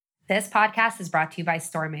This podcast is brought to you by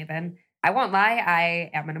StoreMaven. I won't lie, I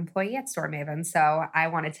am an employee at StoreMaven, so I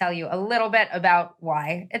want to tell you a little bit about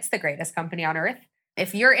why it's the greatest company on earth.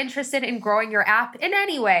 If you're interested in growing your app in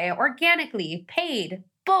any way, organically, paid,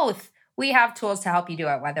 both, we have tools to help you do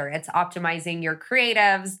it, whether it's optimizing your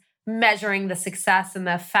creatives, measuring the success and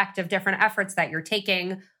the effect of different efforts that you're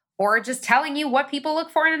taking, or just telling you what people look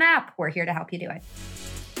for in an app. We're here to help you do it.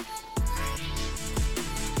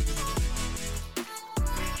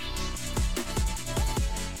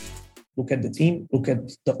 Look at the team, look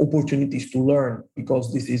at the opportunities to learn,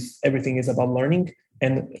 because everything is about learning.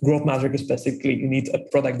 And growth metric specifically, you need a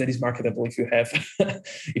product that is marketable. If you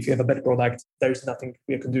have a bad product, there is nothing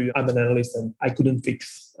we can do. I'm an analyst and I couldn't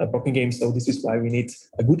fix a broken game. So this is why we need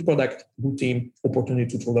a good product, good team,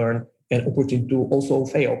 opportunity to learn, and opportunity to also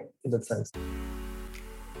fail in that sense.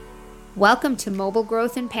 Welcome to Mobile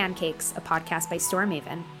Growth and Pancakes, a podcast by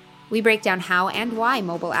StoreMaven. We break down how and why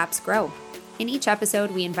mobile apps grow. In each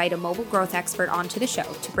episode, we invite a mobile growth expert onto the show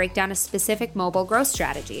to break down a specific mobile growth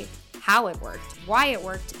strategy, how it worked, why it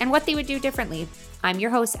worked, and what they would do differently. I'm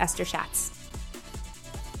your host, Esther Schatz.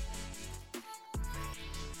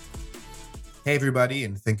 Hey, everybody,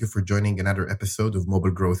 and thank you for joining another episode of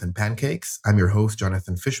Mobile Growth and Pancakes. I'm your host,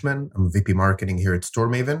 Jonathan Fishman. I'm VP Marketing here at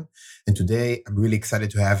StoreMaven. And today, I'm really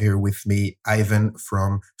excited to have here with me Ivan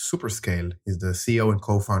from Superscale. He's the CEO and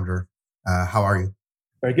co-founder. How are you?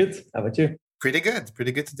 Very good. How about you? Pretty good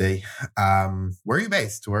today. Where are you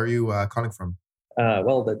based? Where are you calling from?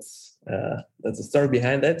 Well, that's the story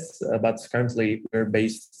behind it. But currently, we're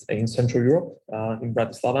based in Central Europe, in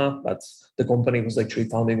Bratislava. But the company was actually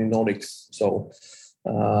founded in Nordics. So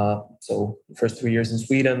first 3 years in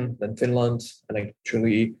Sweden, then Finland, and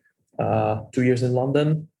actually 2 years in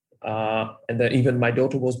London. And then even my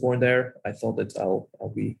daughter was born there. I thought that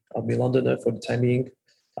I'll be Londoner for the time being.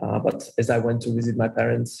 But as I went to visit my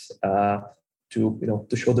parents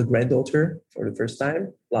to show the granddaughter for the first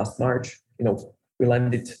time last March, we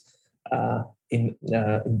landed in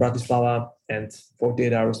Bratislava, and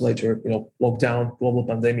 48 hours later, lockdown, global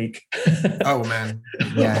pandemic. Oh man,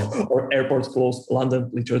 yeah. Or airports closed. London,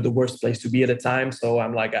 literally the worst place to be at the time. So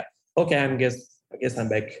I'm like, okay, I guess I'm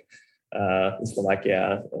back in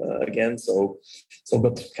Slovakia again. So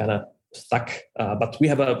got kind of stuck. But we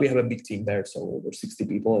have a big team there, so over 60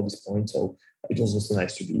 people at this point. So it was also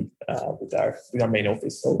nice to be with our main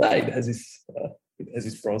office. So it has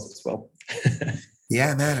its pros as well.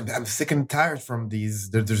 Yeah, man, I'm sick and tired from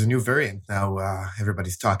these. There's a new variant now.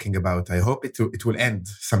 Everybody's talking about. I hope it will end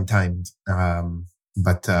sometime,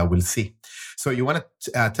 but we'll see. So you want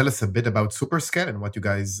to tell us a bit about Superscale and what you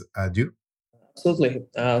guys do? Absolutely.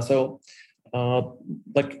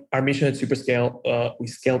 Like our mission at Superscale, we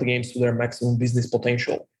scale the games to their maximum business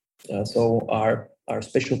potential. So our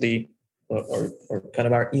specialty or kind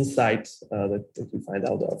of our insight that we find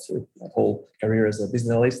out after my whole career as a business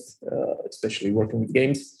analyst, especially working with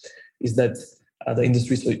games, is that the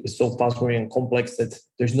industry is so fast growing and complex that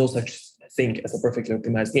there's no such thing as a perfectly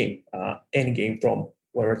optimized game. Any game from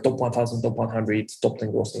where top 1,000, top 100, top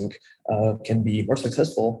 10 grossing can be more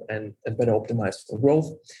successful and better optimized for growth.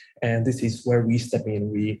 And this is where we step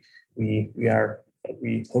in. We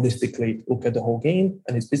holistically look at the whole game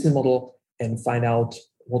and its business model and find out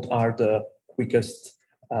what are the quickest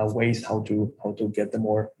ways how to get the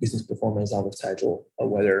more business performance out of title,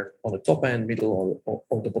 whether on the top end, middle,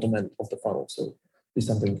 or the bottom end of the funnel. So this is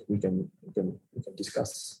something we can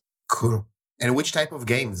discuss. Cool. And which type of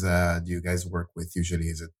games do you guys work with usually?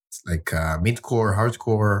 Is it like mid-core,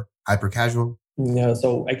 hardcore, hyper-casual? Yeah,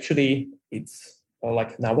 so actually it's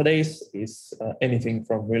like nowadays is anything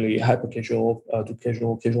from really hyper-casual to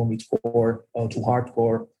casual mid-core to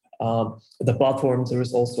hardcore. The platforms, there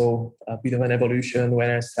is also a bit of an evolution.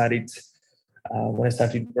 When I started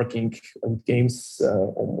working with games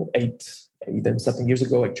 8 and something years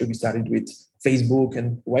ago, actually we started with Facebook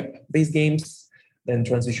and web-based games, then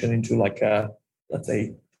transitioned into like let's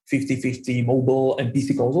say 50-50 mobile and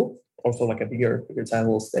PC console, also like a bigger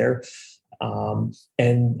titles there. And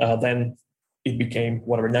then it became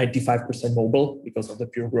 95% mobile because of the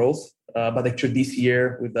pure growth. But actually this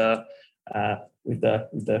year with the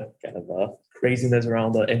kind of craziness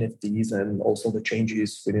around the NFTs and also the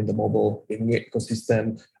changes within the mobile gaming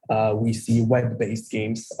ecosystem, we see web-based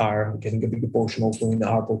games are getting a bigger portion also in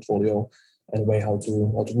our portfolio and way how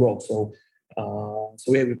to grow. So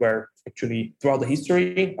yeah, we were actually throughout the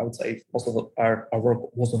history, I would say most of our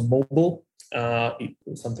work was on mobile,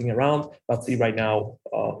 something around, but see right now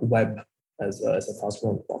web as a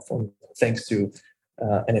fast-growing platform thanks to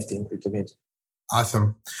NFT and crypto games.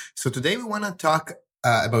 Awesome. So today we want to talk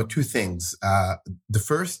about two things. The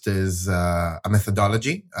first is a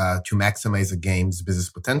methodology to maximize a game's business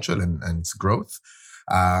potential and its growth.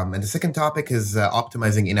 And the second topic is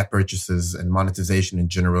optimizing in-app purchases and monetization in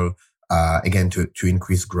general, again, to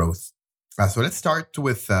increase growth. So let's start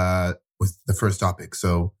with the first topic.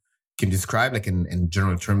 So can you describe, like in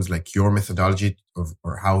general terms, like your methodology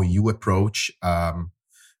or how you approach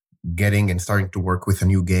getting and starting to work with a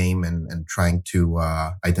new game and trying to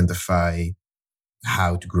identify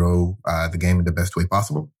how to grow the game in the best way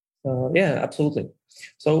possible? Yeah, absolutely.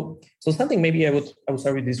 So something maybe I would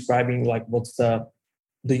start with describing like what's the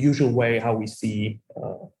usual way how we see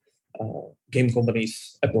game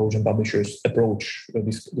companies approach and publishers approach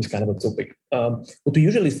this kind of a topic. What we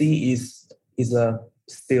usually see is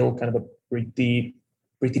still kind of a pretty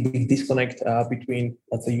big disconnect between,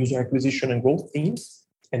 let's say, user acquisition and growth teams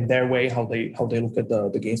and their way how they look at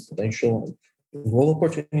the game's potential and growth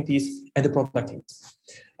opportunities and the product teams.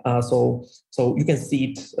 So you can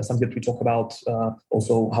see it something that we talk about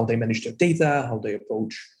also how they manage their data, how they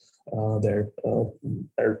approach their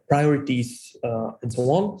priorities and so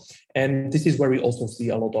on. And this is where we also see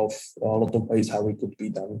a lot of ways how it could be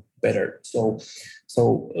done better. So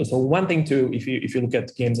one thing to if you look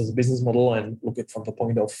at games as a business model and look at from the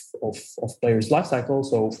point of players' life cycle.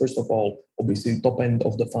 So first of all, obviously top end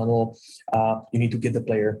of the funnel, you need to get the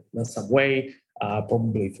player in some way,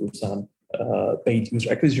 probably through some paid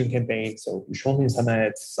user acquisition campaign. So you show them some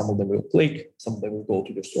ads, some of them will click, some of them will go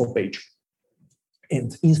to the store page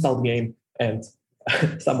and install the game, and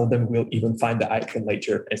some of them will even find the icon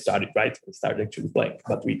later and start it, right? And start actually playing.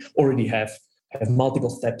 But we already have multiple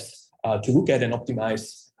steps to look at and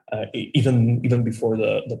optimize even before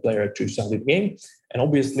the player actually started the game. And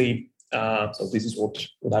obviously, so this is what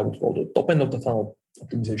I would call the top end of the funnel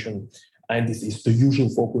optimization. And this is the usual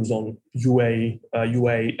focus on UA,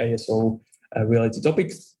 ASO related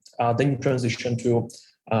topics. Then you transition to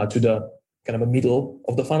the kind of a middle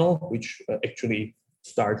of the funnel, which actually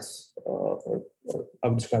starts, or I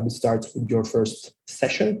would describe it starts with your first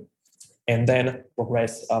session, and then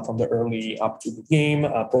progress from the early up to the game,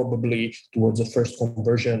 probably towards the first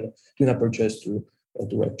conversion to a purchase to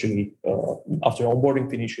actually after onboarding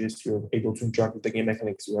finishes, you're able to interact with the game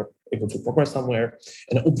mechanics, you are able to progress somewhere,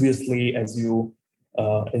 and obviously as you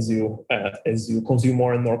consume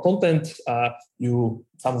more and more content,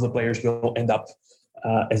 some of the players will end up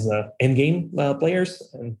as end game players,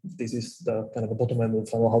 and this is the kind of the bottom end of the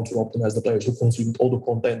funnel, how to optimize the players who consumed all the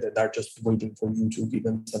content and are just waiting for you to give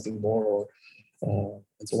them something more, or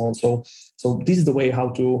and so on. So this is the way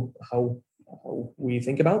how we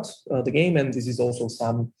think about the game, and this is also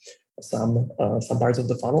some parts of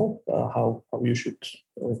the funnel how we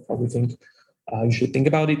think you should think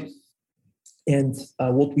about it. And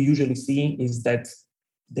what we usually see is that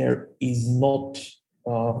there is not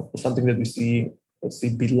something that we see a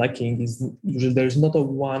bit lacking is usually there's not a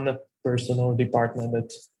one person or department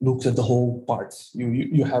that looks at the whole parts.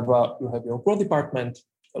 You have your growth department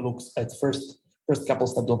that looks at first couple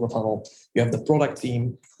steps of the funnel. You have the product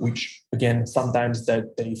team, which again sometimes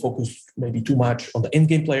that they focus maybe too much on the end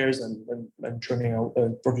game players and churning out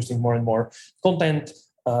producing more and more content.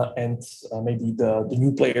 And maybe the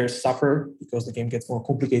new players suffer because the game gets more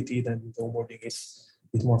complicated and the onboarding is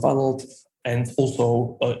more funneled. And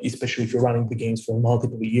also, especially if you're running the games for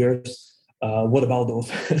multiple years, what about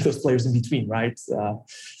those players in between, right?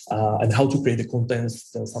 And how to create the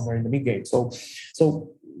contents somewhere in the mid game. So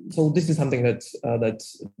this is something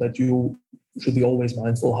that you should be always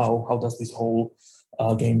mindful. How does this whole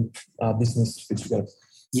game business fit together?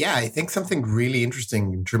 Yeah, I think something really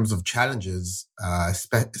interesting in terms of challenges,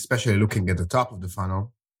 especially looking at the top of the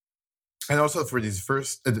funnel, and also for these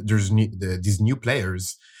these new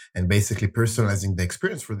players, and basically personalizing the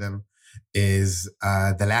experience for them, is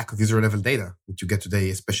the lack of user-level data that you get today,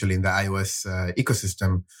 especially in the iOS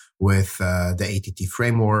ecosystem with the ATT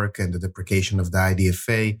framework and the deprecation of the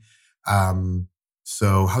IDFA.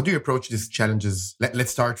 So how do you approach these challenges?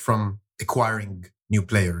 Let's start from acquiring new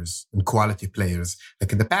players and quality players.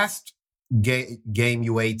 Like in the past, game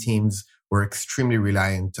UA teams were extremely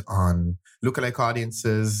reliant on lookalike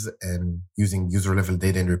audiences and using user-level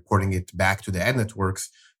data and reporting it back to the ad networks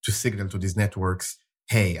to signal to these networks,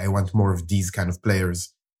 hey, I want more of these kind of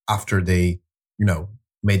players after they,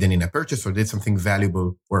 made an in-app purchase or did something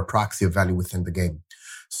valuable or a proxy of value within the game.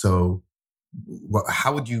 So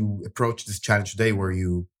how would you approach this challenge today where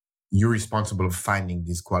you're responsible of finding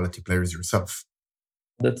these quality players yourself?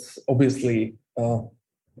 That's obviously,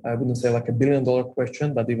 I wouldn't say like $1 billion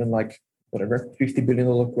question, but even like whatever, $50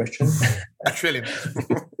 billion question. $1 trillion.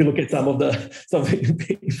 You look at some of the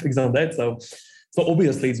things on that. so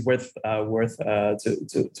obviously it's worth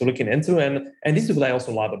to looking into, and this is what I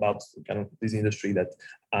also love about kind of this industry, that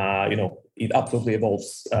it absolutely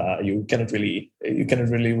evolves. You cannot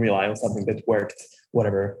really rely on something that worked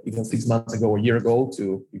whatever even 6 months ago, a year ago,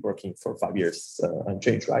 to be working for 5 years and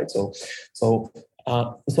change, right? So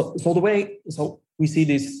the way we see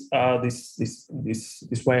this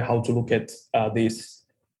way how to look at this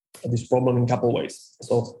problem in a couple of ways.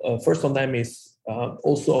 So first on them is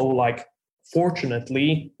also like,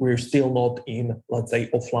 fortunately, we're still not in, let's say,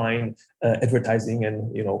 offline advertising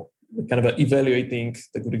and, kind of evaluating.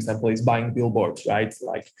 The good example is buying billboards, right?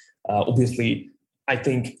 Like, obviously, I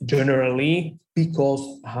think generally,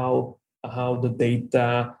 because how the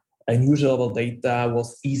data and user level data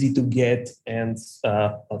was easy to get and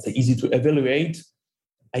let's say easy to evaluate,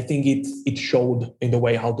 I think it showed in the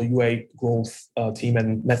way how the UA growth team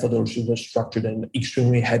and methodology were structured and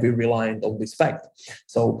extremely heavy reliant on this fact.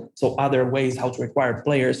 So other ways how to acquire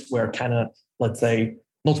players were kind of, let's say,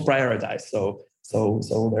 not prioritized. So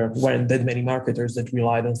there weren't that many marketers that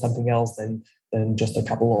relied on something else than just a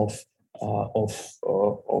couple of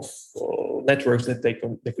networks that they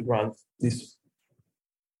could run these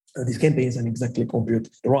campaigns and exactly compute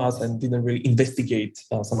the ROAS, and didn't really investigate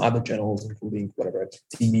some other channels, including whatever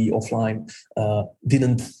TV, offline,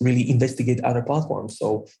 didn't really investigate other platforms.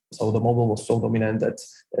 So the mobile was so dominant that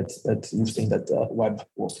you've seen that web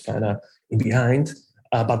was kind of in behind.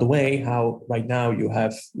 By the way, how right now you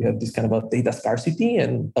have this kind of a data scarcity,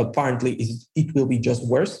 and apparently it will be just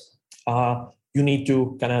worse. You need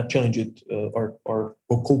to kind of challenge it or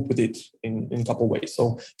cope with it in a couple of ways.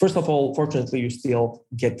 So first of all, fortunately, you still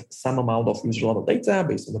get some amount of user level data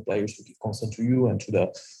based on the players who give consent to you and to the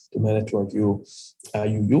network you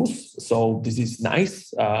use. So this is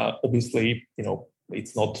nice. Obviously,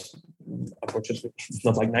 it's not, unfortunately, it's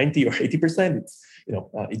not like 90 or 80%. It's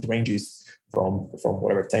it ranges from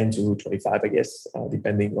whatever 10 to 25, I guess,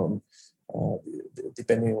 depending on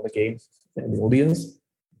the game and the audience.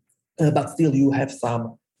 But still, you have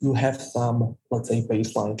some, let's say,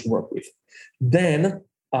 baseline to work with. Then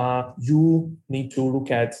you need to look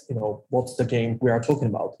at, what's the game we are talking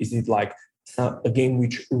about? Is it like a game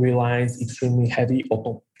which relies extremely heavy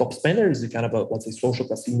on top spenders? Is it kind of a, let's say, social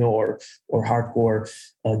casino or hardcore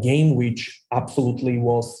game which absolutely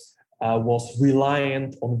was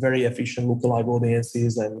reliant on very efficient lookalike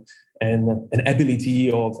audiences and an ability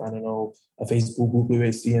of, I don't know, Facebook, Google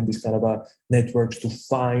UAC, and this kind of networks to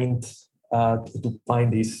find this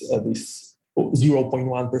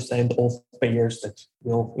 0.1% of payers that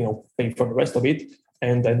will pay for the rest of it.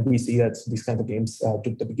 And then we see that these kind of games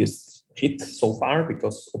took the biggest hit so far,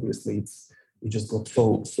 because obviously it just got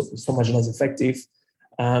so much less effective.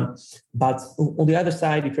 But on the other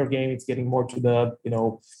side, if your game is getting more to the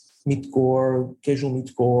mid-core, casual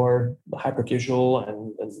mid-core, hyper casual,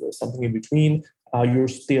 and something in between, you're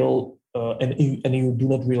still and you do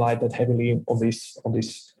not rely that heavily on these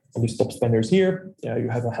top spenders here. You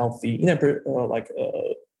have a healthy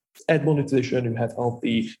ad monetization. You have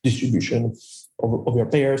healthy distribution of your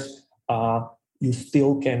payers. You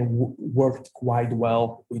still can work quite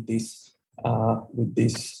well with this model,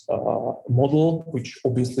 which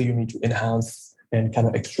obviously you need to enhance and kind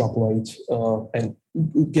of extrapolate and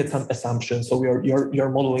get some assumptions. So your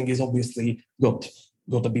modeling is obviously got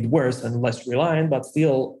a bit worse and less reliant, but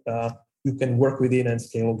still you can work with it and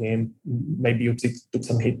scale game. Maybe you took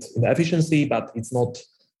some hit in the efficiency, but it's not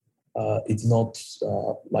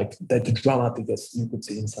like that dramatic as you could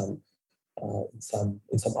see in some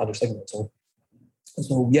other segments.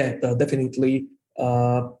 So yeah, definitely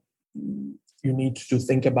you need to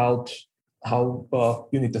think about how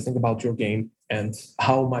your game and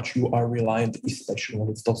how much you are reliant, especially on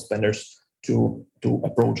its top spenders, to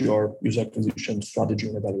approach your user acquisition strategy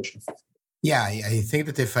and evaluation. Yeah, I think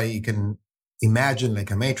that if I can imagine like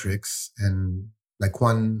a matrix, and like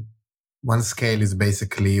one scale is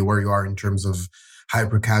basically where you are in terms of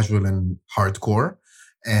hyper casual and hardcore,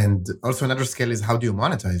 and also another scale is how do you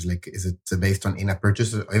monetize? Like, is it based on in-app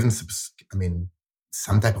purchases, or even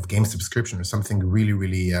some type of game subscription or something really,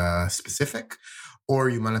 really specific, or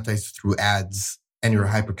you monetize through ads and you're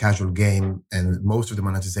a hyper casual game, and most of the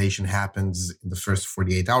monetization happens in the first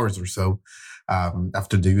 48 hours or so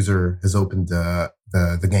after the user has opened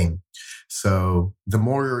the game. So the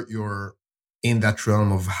more you're in that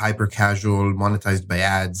realm of hyper casual monetized by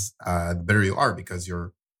ads, the better you are, because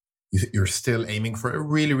you're still aiming for a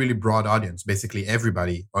really, really broad audience. Basically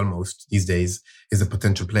everybody almost these days is a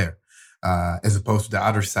potential player, as opposed to the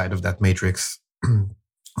other side of that matrix,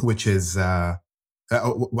 which is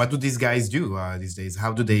what do these guys do these days?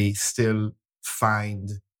 How do they still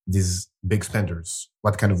find these big spenders?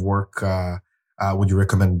 What kind of work would you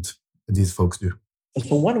recommend these folks do?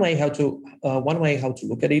 So one way how to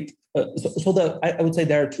look at it. I would say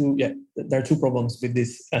there are two problems with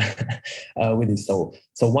this with this. So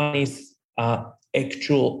one is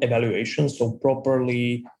actual evaluation. So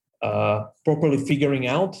properly figuring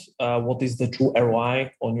out what is the true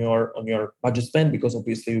ROI on your budget spend, because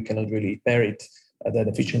obviously you cannot really pair it that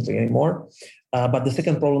efficiently anymore. But the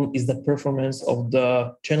second problem is the performance of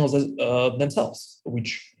the channels themselves,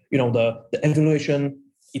 which the evaluation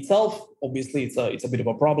itself, obviously it's a bit of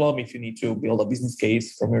a problem if you need to build a business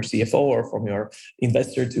case from your CFO or from your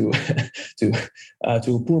investor to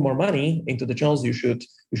pour more money into the channels. You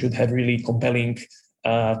should have really compelling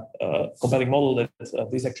model that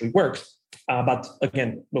this actually works. But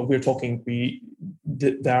again, when we're talking,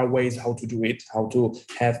 there are ways how to do it, how to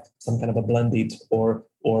have some kind of a blended or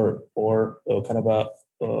kind of a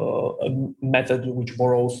method which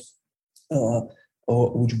borrows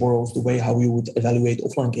the way how you would evaluate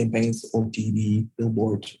offline campaigns or TV,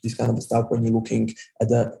 billboard, this kind of stuff when you're looking at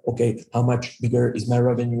how much bigger is my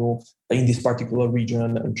revenue in this particular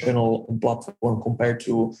region and channel and platform compared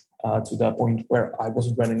to the point where I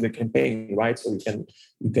wasn't running the campaign, right? So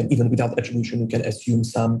you can even without attribution, you can assume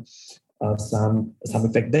some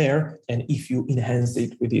effect there. And if you enhance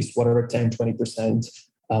it with this whatever 10-20%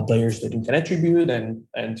 players that you can attribute and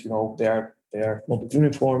they are not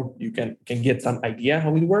uniform, you can get some idea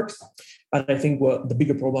how it works. But I think the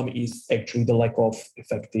bigger problem is actually the lack of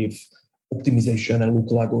effective optimization and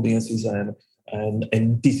lookalike audiences, and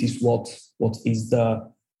this is which is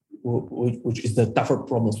the tougher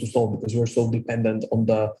problems to solve, because you're so dependent on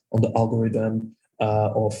the algorithm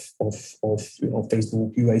of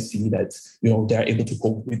Facebook UIC that they're able to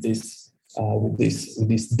cope with this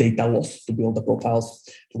data loss to build the profiles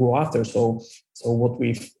to go after. So what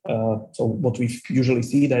we've usually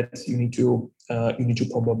see that you need to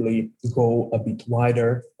probably go a bit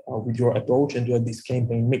wider with your approach and do this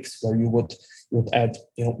campaign mix where you would add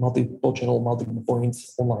multiple channel, multiple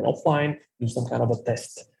points, online, offline, do some kind of a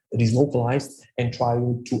test that is localized and try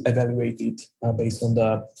to evaluate it based on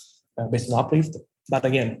uplift. But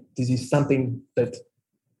again, this is something that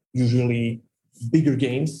usually bigger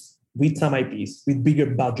games with some IPs, with bigger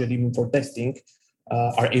budget even for testing,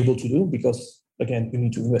 are able to do, because again, you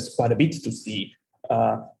need to invest quite a bit to see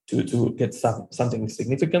to get something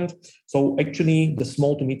significant. So actually, the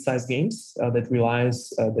small to mid-sized games that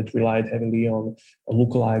relied heavily on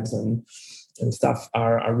lookalikes and stuff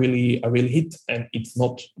are really hit, and it's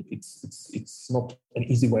not an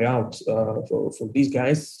easy way out for these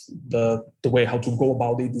guys. The way how to go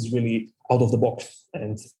about it is really out of the box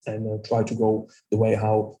and try to go the way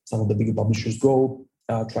how some of the bigger publishers go.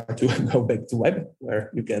 Try to go back to web,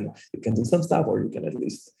 where you can do some stuff, or you can at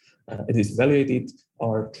least evaluate it,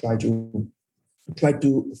 or try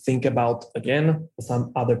to think about again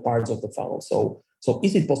some other parts of the funnel. So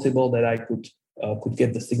is it possible that I could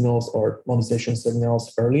get the signals or monetization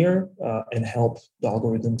signals earlier and help the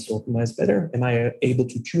algorithms to optimize better? Am I able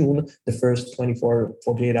to tune the first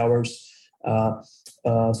 48 hours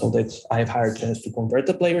so that I have higher chance to convert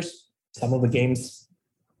the players? Some of the games,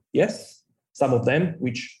 yes. Some of them,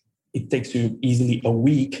 which it takes you easily a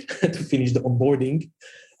week to finish the onboarding,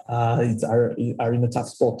 are in a tough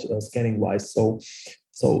spot scanning wise. So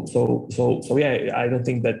yeah, I don't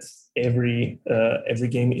think that every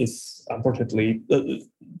game is, unfortunately,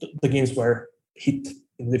 the games were hit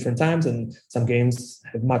in different times, and some games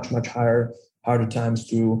have much harder times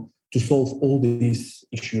to solve all these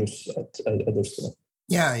issues at their scale.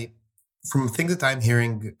 Yeah. From things that I'm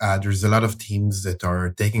hearing, there's a lot of teams that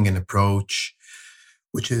are taking an approach,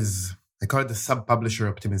 which is, I call it the sub-publisher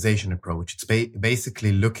optimization approach. It's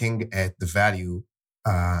basically looking at the value,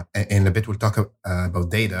 and a bit we'll talk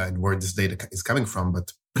about data and where this data is coming from,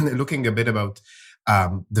 but looking a bit about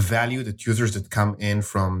the value that users that come in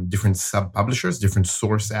from different sub-publishers, different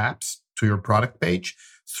source apps to your product page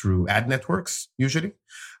through ad networks, usually.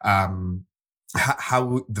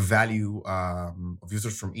 How the value of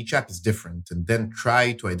users from each app is different, and then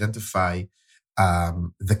try to identify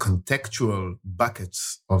the contextual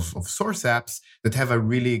buckets of source apps that have a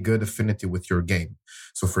really good affinity with your game.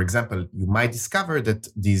 So, for example, you might discover that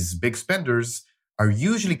these big spenders are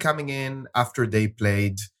usually coming in after they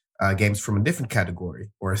played games from a different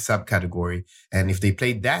category or a subcategory, and if they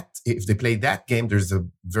played that game, there's a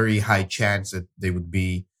very high chance that they would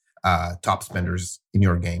be top spenders in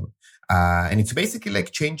your game. And it's basically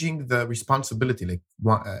like changing the responsibility. Like,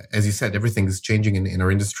 as you said, everything is changing in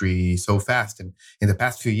our industry so fast. And in the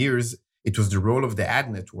past few years, it was the role of the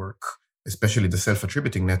ad network especially the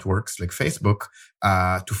self-attributing networks like Facebook,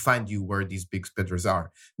 to find you where these big spenders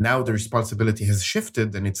are. Now the responsibility has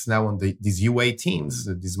shifted, and it's now on these UA teams,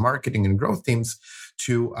 these marketing and growth teams,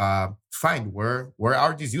 to find where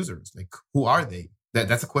are these users? Like, who are they?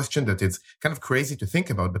 That's a question that it's kind of crazy to think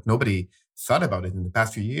about, but nobody thought about it in the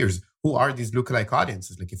past few years. Who are these lookalike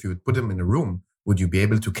audiences? Like, if you would put them in a room, would you be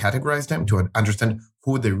able to categorize them to understand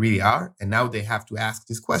who they really are? And now they have to ask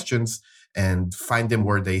these questions and find them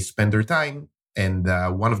where they spend their time. And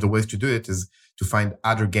one of the ways to do it is to find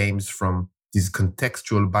other games from these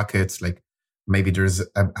contextual buckets. Like maybe there's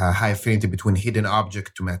a high affinity between hidden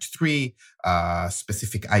object to match 3,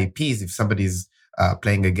 specific IPs. If somebody's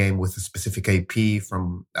playing a game with a specific IP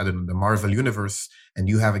from, I don't know, the Marvel universe, and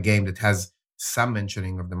you have a game that has some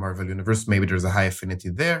mentioning of the Marvel universe, maybe there's a high affinity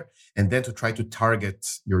there. And then to try to target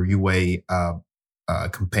your UA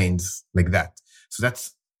campaigns like that. So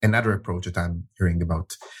that's another approach that I'm hearing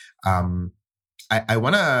about. I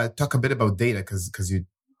want to talk a bit about data because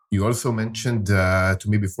you also mentioned to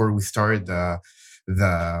me before we started the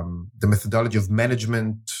methodology of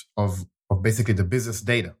management of basically the business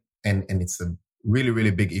data. And it's a really,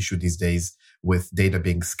 really big issue these days with data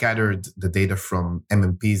being scattered, the data from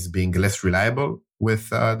MMPs being less reliable with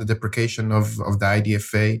the deprecation of the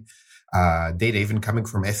IDFA, data even coming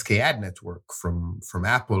from SKAdNetwork, from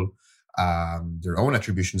Apple, their own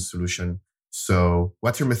attribution solution. So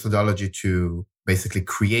what's your methodology to basically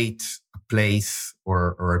create a place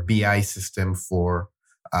or a BI system for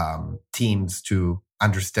teams to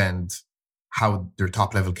understand how their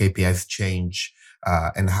top level KPIs change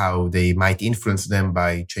and how they might influence them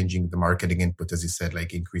by changing the marketing input, as you said,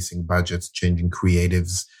 like increasing budgets, changing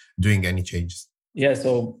creatives, doing any changes? Yeah,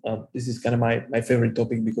 so this is kind of my favorite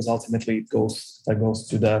topic because ultimately it goes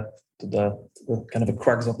to the kind of a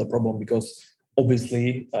crux of the problem, because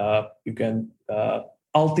obviously you can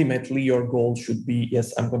ultimately your goal should be,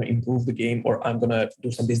 yes, I'm going to improve the game, or I'm going to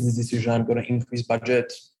do some business decision, I'm going to increase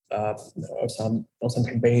budget or some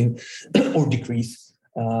campaign or decrease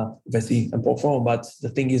VC and perform. But the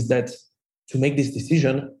thing is that to make this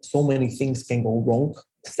decision, so many things can go wrong,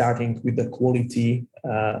 starting with the quality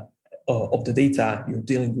of the data you're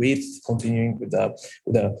dealing with, continuing with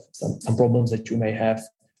some problems that you may have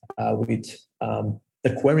with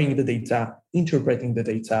acquiring the data, interpreting the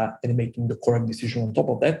data, and making the correct decision on top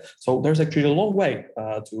of that. So there's actually a long way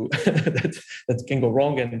to that can go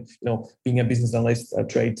wrong. And being a business analyst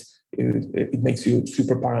trait, it makes you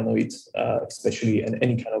super paranoid, especially in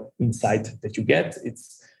any kind of insight that you get.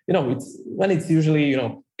 It's when it's usually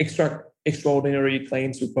extraordinary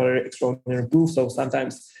claims require extraordinary proof. So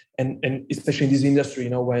sometimes, and especially in this industry,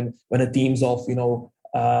 when a teams of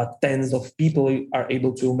tens of people are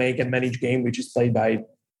able to make and manage game which is played by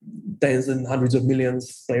tens and hundreds of millions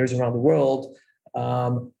of players around the world,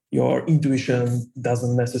 your intuition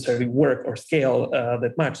doesn't necessarily work or scale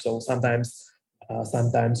that much. So sometimes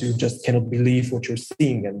you just cannot believe what you're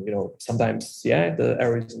seeing, and sometimes the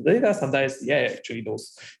errors in the data. Sometimes actually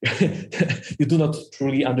those you do not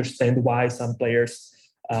truly understand why some players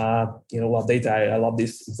love data. I love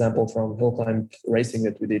this example from Hill Climb Racing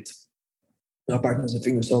that we did. Our partners at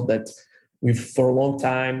Fingersoft, that for a long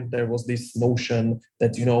time there was this notion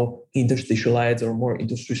that interstitial ads or more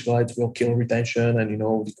interstitial ads will kill retention and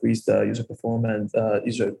decrease the user performance,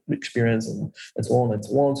 user experience, and so on and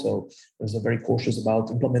so on. So I was very cautious about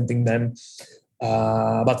implementing them.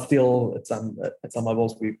 But still, at some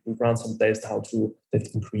levels, we run some tests that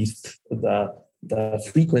increased the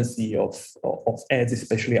frequency of ads,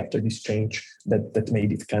 especially after this change that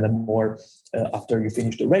made it kind of more. After you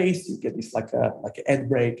finish the race, you get this like an ad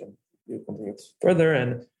break, and you continue further.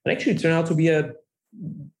 And actually, it turned out to be a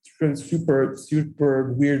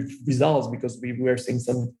super weird results, because we were seeing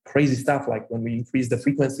some crazy stuff. Like when we increased the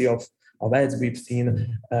frequency of ads, we've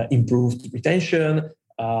seen improved retention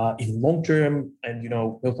in long term. And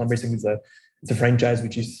Hill Climb Racing is a franchise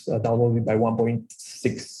which is downloaded by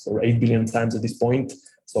 1.6 or 8 billion times at this point.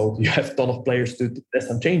 So you have a ton of players to test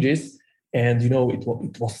some changes. And it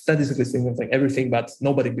was statistically significant, everything, but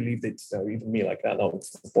nobody believed it. Even me, no,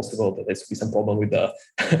 it's not possible. That there's be some problem with the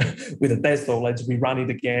with the test. So let's rerun it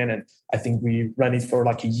again. And I think we ran it for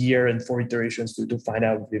like a year and 4 iterations to find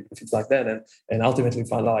out if it's like that. And ultimately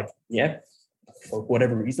found out for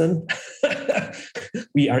whatever reason,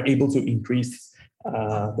 we are able to increase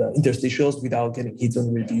the interstitials without getting hits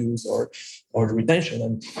on reviews or the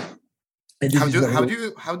retention. And how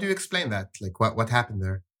do you explain that? Like what happened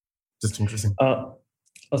there? Just interesting.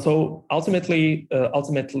 So ultimately,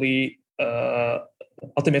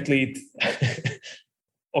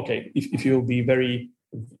 okay.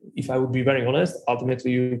 If I would be very honest,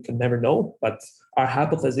 ultimately you can never know. But our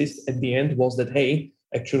hypothesis at the end was that, hey,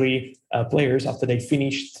 actually players, after they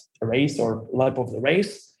finished a race or lap of the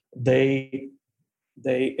race, they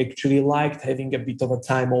actually liked having a bit of a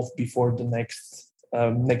time off before the next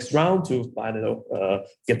round to, I don't know,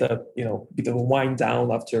 get a bit of a wind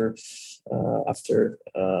down after let's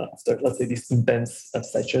say this intense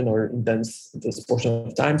session or intense portion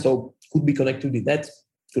of time. So could be connected with that,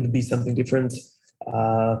 could be something different.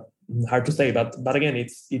 Hard to say, but again,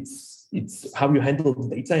 it's how you handle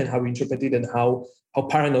the data and how you interpret it and how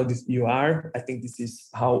paranoid you are. I think this is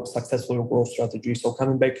how successful your growth strategy is. So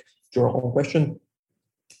coming back to your own question,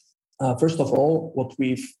 first of all, what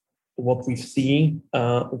we've seen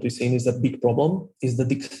is a big problem is the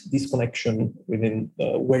disconnection within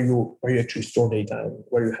where you actually store data and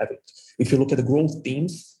where you have it. If you look at the growth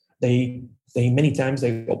teams, they many times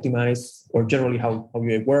they optimize, or generally how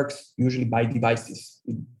UA works, usually by devices,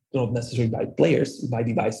 not necessarily by players, by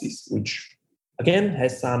devices, which again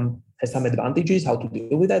has some advantages how to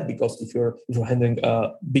deal with that, because if you're handling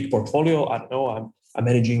a big portfolio, I don't know, I'm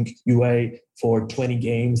managing UA for 20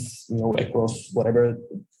 games, across whatever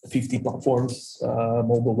 50 platforms,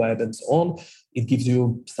 mobile, web, and so on. It gives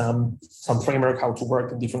you some framework how to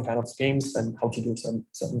work in different kind of games and how to do some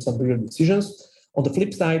real decisions. On the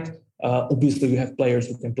flip side, obviously you have players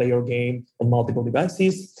who can play your game on multiple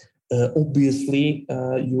devices. Obviously,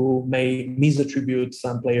 you may misattribute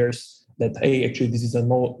some players that, hey, actually this is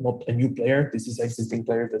not a new player, this is an existing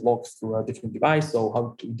player that logs through a different device, so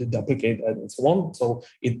how to duplicate that and so on. So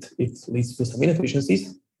it leads to some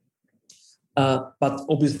inefficiencies. But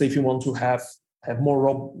obviously, if you want to have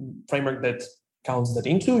more framework that counts that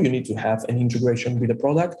into, you need to have an integration with a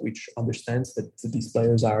product which understands that these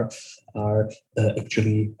players are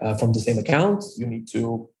actually from the same account. You need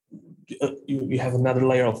to you have another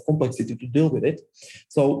layer of complexity to deal with it.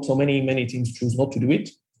 So many teams choose not to do it,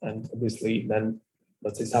 and obviously then,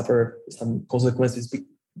 let's say, suffer some consequences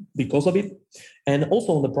because of it. And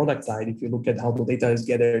also on the product side, if you look at how the data is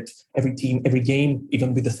gathered, every team, every game,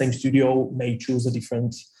 even with the same studio, may choose a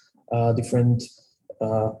different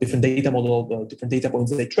data model, different data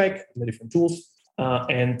points they track, the different tools,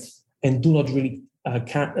 and do not really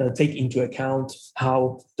take into account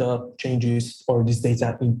how the changes or this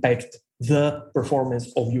data impact the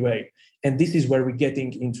performance of UA. And this is where we're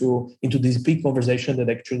getting into this big conversation that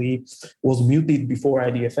actually was muted before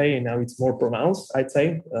IDFA, and now it's more pronounced. I'd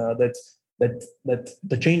say that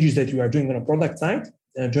the changes that you are doing on a product side,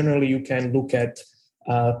 generally you can look at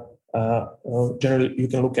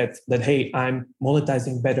that. Hey, I'm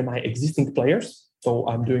monetizing better my existing players, so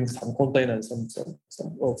I'm doing some content and some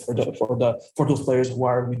for those players who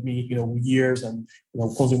are with me, years and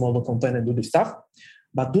consume all the content and do this stuff,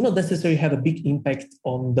 but do not necessarily have a big impact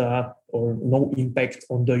or no impact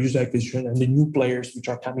on the user acquisition and the new players which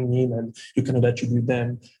are coming in, and you cannot attribute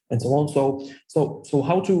them and so on. So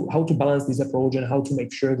how to balance this approach and how to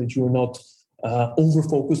make sure that you're not over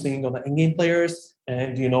focusing on the endgame players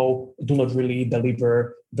and do not really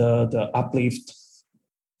deliver the uplift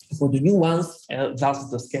for the new ones, and thus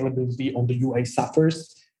the scalability on the UA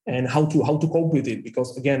suffers, and how to cope with it,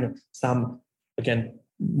 because some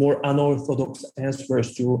more unorthodox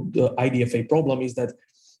answers to the IDFA problem is that,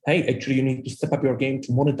 hey, actually you need to step up your game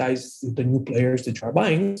to monetize the new players that you are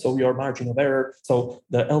buying, so your margin of error, so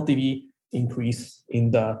the LTV increase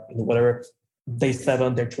in the whatever day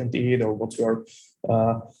 7, day 28, or what's your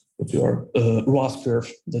ROAS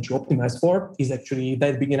curve that you optimize for, is actually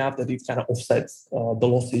that big enough that it kind of offsets the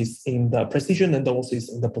losses in the precision and the losses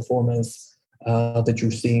in the performance that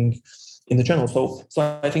you're seeing in the channel. So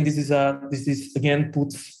I think this is again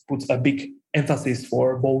puts a big emphasis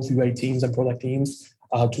for both UA teams and product teams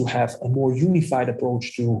to have a more unified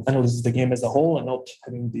approach to analyze the game as a whole, and not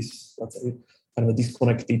having this, let's say, kind of a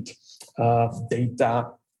disconnected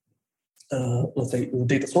data. Let's say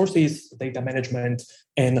data sources, data management,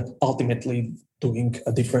 and ultimately doing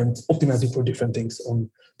optimizing for different things on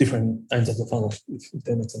different ends of the funnel, if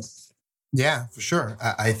that makes sense. Yeah, for sure.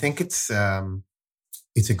 I think it's a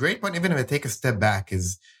great point. Even if I take a step back, it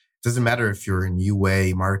doesn't matter if you're in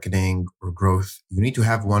UA, marketing, or growth, you need to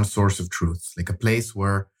have one source of truth, like a place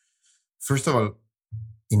where, first of all,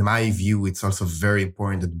 in my view, it's also very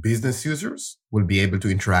important that business users will be able to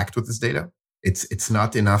interact with this data. It's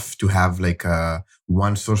not enough to have like a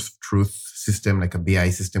one source of truth system, like a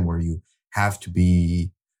BI system, where you have to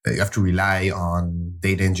rely on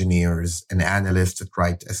data engineers and analysts that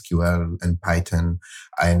write SQL and Python,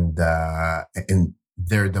 and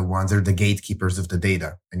they're the gatekeepers of the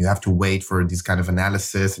data, and you have to wait for this kind of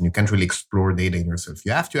analysis, and you can't really explore data in yourself.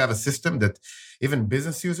 You have to have a system that even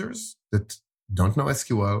business users that don't know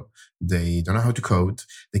SQL, they don't know how to code,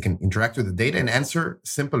 they can interact with the data and answer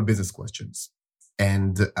simple business questions.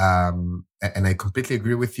 And I completely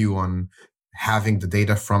agree with you on having the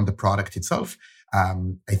data from the product itself.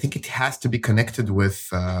 I think it has to be connected with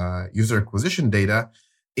user acquisition data.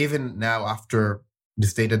 Even now, after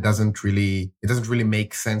this data doesn't really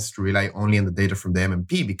make sense to rely only on the data from the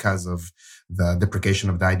MMP because of the deprecation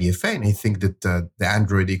of the IDFA. And I think that the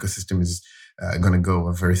Android ecosystem is going to go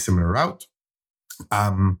a very similar route,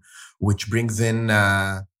 which brings in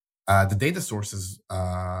the data sources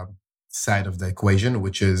side of the equation,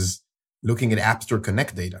 which is looking at App Store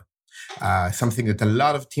Connect data. Something that a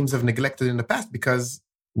lot of teams have neglected in the past, because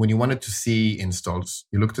when you wanted to see installs,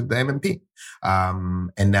 you looked at the MMP.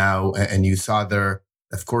 And you saw there,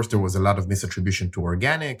 of course, there was a lot of misattribution to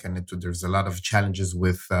organic, and there's a lot of challenges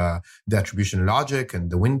with the attribution logic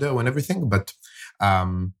and the window and everything. But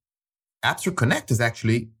App Store Connect has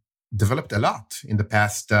actually developed a lot in the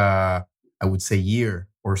past, I would say, year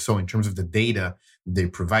or so in terms of the data they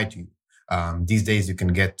provide you. These days, you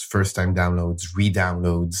can get first-time downloads,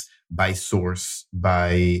 re-downloads by source,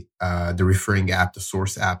 by the referring app, the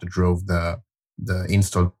source app that drove the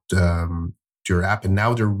install to your app. And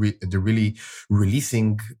now they're really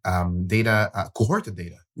releasing data, cohorted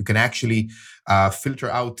data. You can actually filter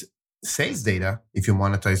out sales data if you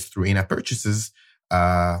monetize through in-app purchases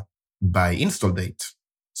by install date.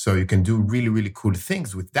 So you can do really, really cool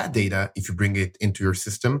things with that data if you bring it into your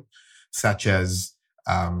system, such as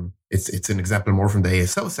it's an example more from the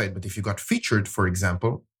ASO side, but if you got featured, for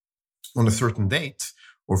example, on a certain date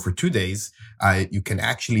or for 2 days, you can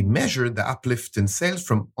actually measure the uplift in sales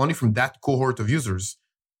from that cohort of users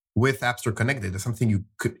with App Store Connect data, something you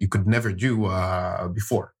could never do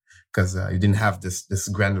before, because you didn't have this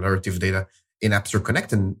granularity of data in App Store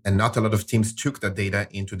Connect, and not a lot of teams took that data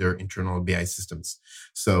into their internal BI systems.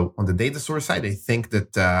 So on the data source side, I think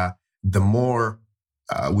that the more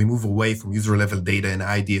we move away from user level data and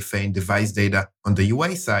IDFA and device data on the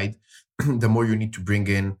UI side, the more you need to bring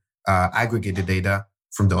in aggregated data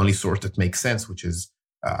from the only source that makes sense, which is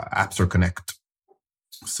App Store Connect.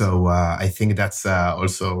 So I think that's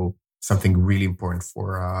also something really important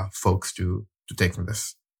for folks to take from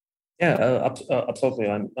this. Yeah, absolutely.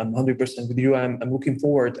 I'm 100% with you. I'm looking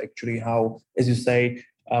forward actually how, as you say,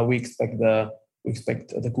 we expect the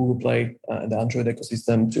Google Play and the Android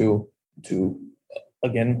ecosystem to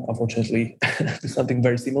again, unfortunately, do something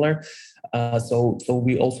very similar. So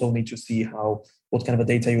we also need to see what kind of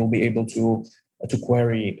data you'll be able to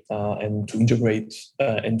query and to integrate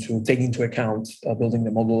and to take into account building the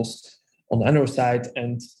models on the Android side.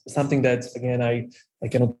 And something that, again, I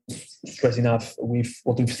cannot stress enough with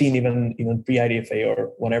what we've seen even pre-IDFA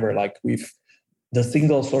or whatever, like with the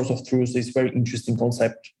single source of truth is very interesting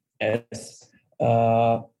concept as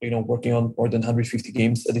working on more than 150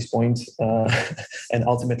 games at this point. And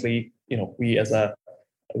ultimately, we as a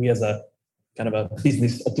kind of a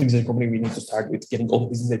business optimization company, we need to start with getting all the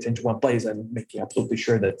business data into one place and making absolutely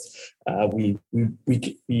sure that we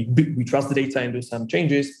trust the data and do some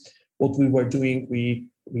changes. What we were doing, we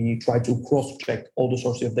try to cross-check all the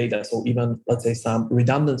sources of data. So even, let's say, some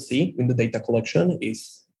redundancy in the data collection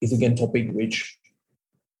is again topic which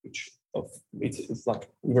it's like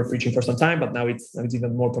we were preaching for some time, but now it's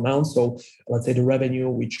even more pronounced. So let's say the revenue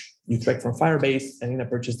which you track from Firebase and in a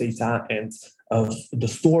purchase data and the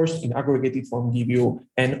stores in aggregated form give you,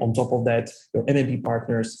 and on top of that, your MMP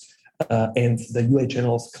partners and the UA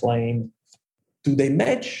channels claim, do they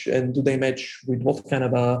match, and do they match with what kind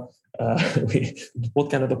of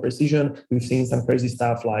a precision? We've seen some crazy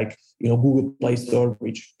stuff like Google Play Store,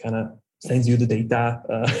 which kind of sends you the data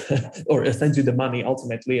or sends you the money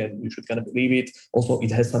ultimately, and you should kind of believe it. Also,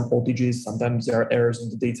 it has some outages. Sometimes there are errors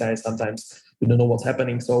in the data, and sometimes you don't know what's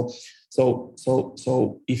happening. So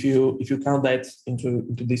if you count that into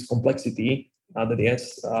this complexity, that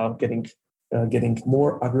yes, getting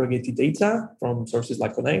more aggregated data from sources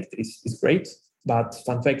like Connect is great. But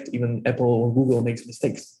fun fact, even Apple or Google makes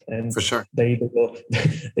mistakes, and for sure they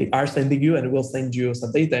are sending you and will send you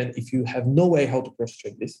some data. And if you have no way how to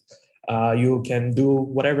cross-check this, you can do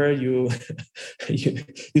whatever you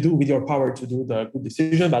do with your power to do the good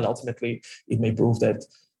decision, but ultimately it may prove that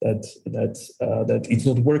it's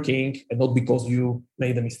not working, and not because you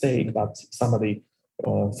made a mistake, but somebody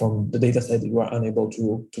from the data set you are unable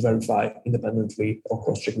to verify independently or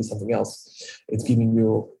cross-check with something else. It's giving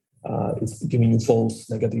you false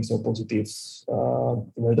negatives or positives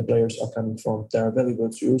where the players are coming from. They are valuable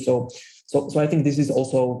to you. So I think this is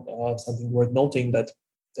also something worth noting that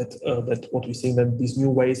what we're seeing, that these new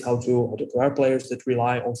ways how to acquire players that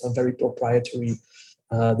rely on some very proprietary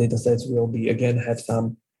data sets will be again have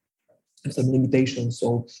some some limitations.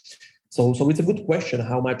 So it's a good question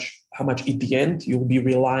how much in the end you'll be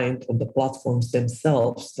reliant on the platforms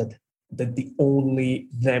themselves that the only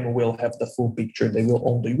them will have the full picture. They will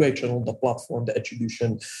own the UA channel, the platform, the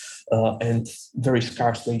attribution, and very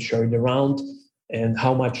scarcely share it around. And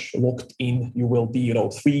how much locked in you will be,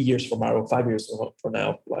 3 years from now or 5 years from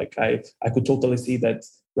now. Like I could totally see that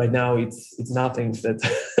right now it's nothing that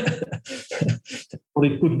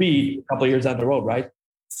well, it could be a couple of years down the road, right?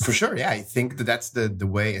 For sure, yeah. I think that's the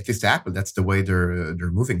way, at least Apple, that's the way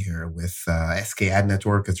they're moving here with SK Ad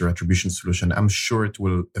Network as their attribution solution. I'm sure it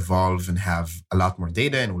will evolve and have a lot more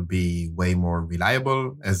data and will be way more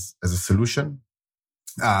reliable as a solution.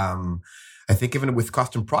 I think even with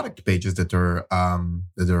custom product pages that are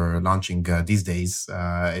launching these days,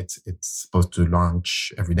 it's supposed to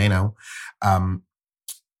launch every day now.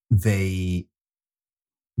 They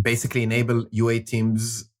basically enable UA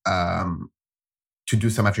teams to do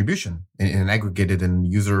some attribution in an aggregated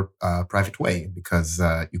and user private way, because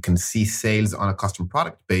you can see sales on a custom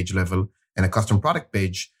product page level, and a custom product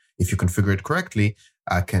page, if you configure it correctly,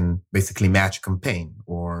 can basically match a campaign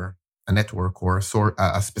or a network or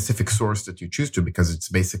a specific source that you choose to, because it's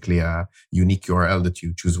basically a unique URL that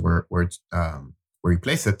you choose where you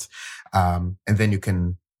place it. And then you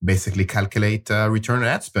can basically calculate return on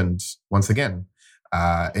ad spend once again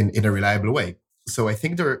in a reliable way. So I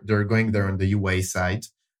think they're going there on the UA side.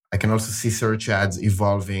 I can also see search ads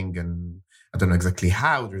evolving, and I don't know exactly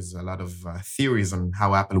how. There's a lot of theories on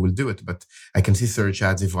how Apple will do it, but I can see search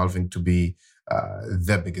ads evolving to be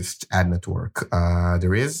the biggest ad network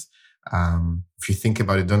there is. If you think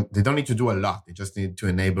about it, they don't need to do a lot. They just need to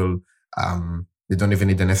enable, they don't even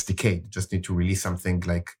need an SDK. They just need to release something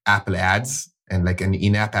like Apple Ads and like an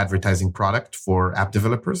in-app advertising product for app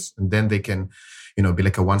developers. And then they can, be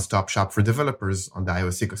like a one-stop shop for developers on the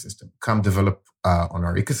iOS ecosystem. Come develop on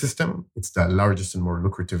our ecosystem. It's the largest and more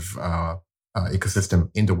lucrative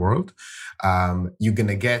ecosystem in the world. You're going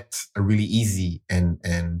to get a really easy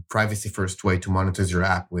and privacy-first way to monetize your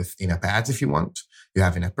app with in-app ads if you want. You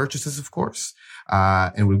have in-app purchases, of course,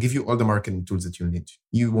 and we'll give you all the marketing tools that you need.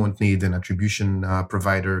 You won't need an attribution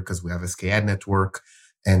provider because we have SK Ad Network,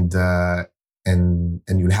 and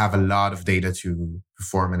you'll have a lot of data to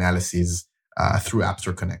perform analyses through App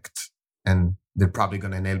Store Connect. And they're probably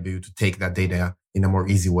going to enable you to take that data in a more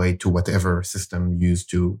easy way to whatever system you use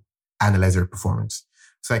to analyze their performance.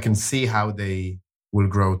 So I can see how they will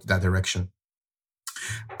grow to that direction.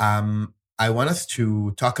 I want us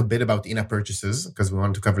to talk a bit about in-app purchases because we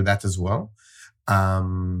want to cover that as well.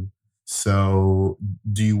 So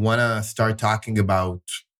do you want to start talking about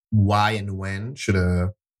why and when should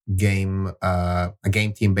a game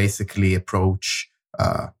team basically approach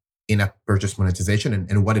in-app purchase monetization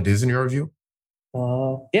and what it is in your view?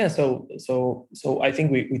 So I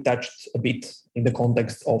think we touched a bit in the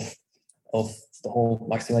context of the whole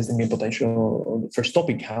maximizing game potential, the first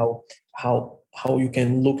topic, how you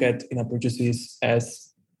can look at in-app purchases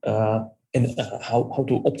as and how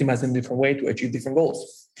to optimize them in a different way to achieve different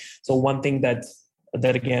goals. So one thing that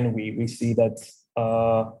again we see that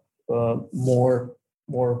more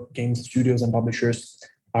game studios and publishers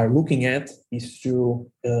are looking at is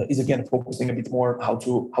again focusing a bit more how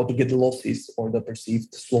to get the losses or the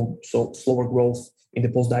perceived slower growth in the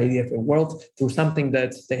post-IDFA world through something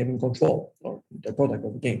that they have in control, or the product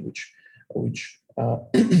of the game, which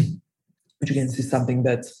again is something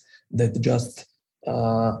that just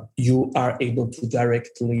you are able to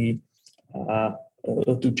directly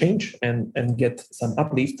to change and get some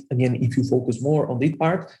uplift. Again, if you focus more on this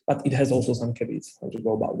part, but it has also some caveats how to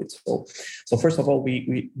go about it. So first of all,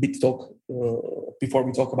 we talk before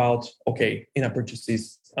we talk about in-app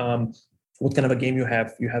purchases. What kind of a game you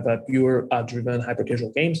have? You have a pure ad-driven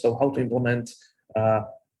hyper-casual game. So how to implement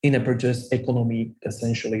in-app purchase economy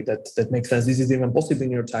essentially that makes sense. This is even possible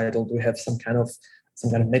in your title to have some kind of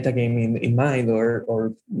meta game in mind,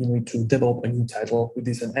 or you need to develop a new title with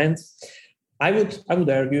this in hand. I would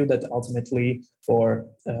argue that ultimately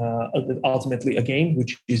a game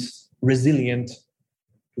which is resilient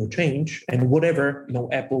to change, and whatever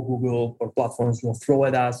Apple, Google, or platforms will throw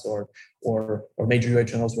at us, or major UA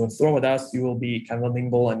channels will throw at us, you will be kind of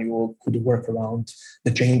nimble and you could work around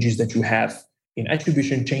the changes that you have in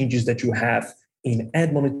attribution, changes that you have in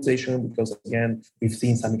ad monetization, because again we've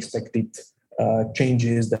seen some expected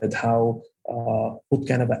changes that how what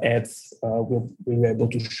kind of ads will we be able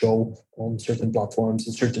to show on certain platforms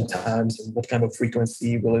at certain times, and what kind of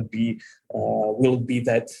frequency will it be? Will it be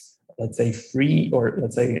that, let's say, free, or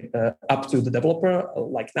let's say up to the developer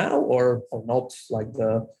like now, or not?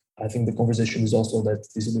 I think the conversation is also that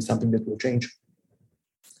this will be something that will change.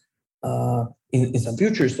 in some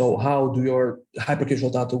future. So how do your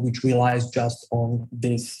hyper-casual data, which relies just on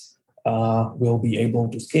this, will be able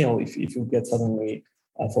to scale if you get suddenly,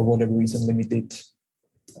 for whatever reason, limited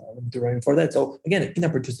revenue for that? So again,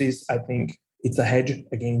 in-app purchases, I think it's a hedge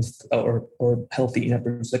against or healthy in-app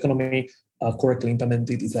purchase economy. Correctly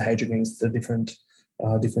implemented, is a hedge against the different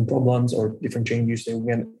problems or different changes in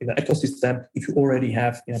the ecosystem. If you already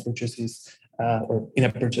have in-app purchases or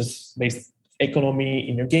in-app purchase based economy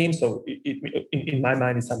in your game, so in my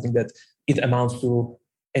mind, it's something that it amounts to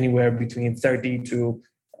anywhere between 30 to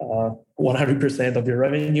 100% of your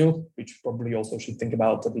revenue, which probably also should think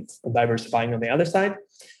about a bit diversifying on the other side.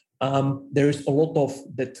 There is a lot of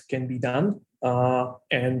that can be done, but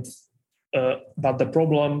the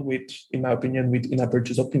problem with, in my opinion, with in-app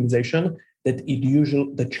purchase optimization, that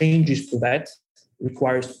the changes to that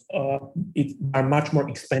requires it are much more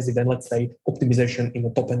expensive than, let's say, optimization in the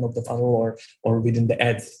top end of the funnel or within the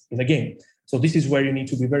ads in the game. So this is where you need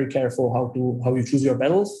to be very careful how you choose your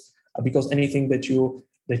battles, because anything that you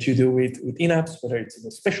do with in-apps, whether it's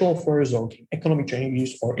the special offers or economic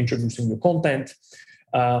changes or introducing new content,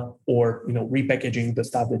 or repackaging the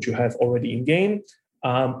stuff that you have already in game,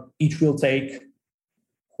 it will take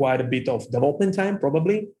quite a bit of development time.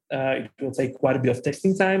 Probably it will take quite a bit of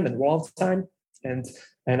testing time and rollout time, and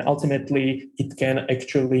ultimately it can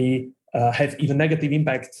actually have even negative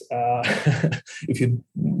impact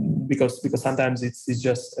because sometimes it's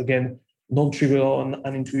just, again, non-trivial and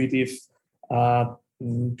unintuitive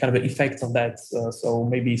kind of effects on that. So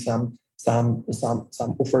maybe some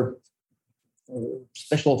offer,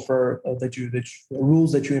 special offer that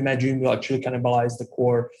rules that you imagine will actually cannibalize the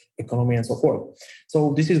core economy and so forth.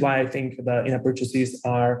 So this is why I think the in-app purchases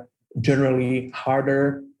are generally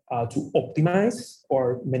harder to optimize,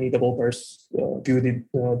 or many developers view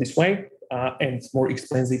it this way, and it's more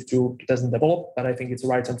expensive to test and develop. But I think it's the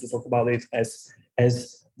right time to talk about it as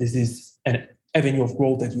this is an avenue of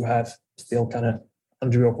growth that you have still kind of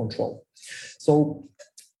under your control. So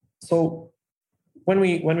when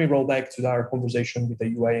we roll back to our conversation with the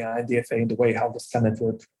UA and DFA, the way how the SKAN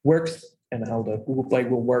network works and how the Google Play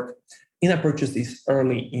will work, in-app purchase is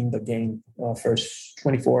early in the game, first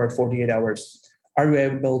 24 or 48 hours. Are you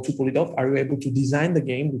able to pull it off? Are you able to design the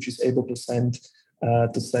game which is able to send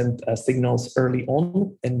signals early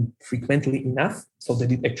on and frequently enough so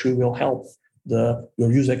that it actually will help your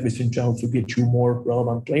user acquisition channel to get you more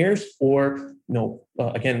relevant players? Or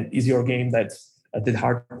again, is your game that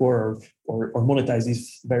hardcore or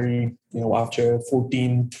monetizes very, after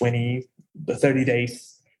 14, 20, 30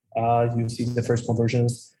 days, you see the first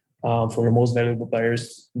conversions for your most valuable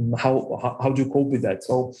players? How do you cope with that?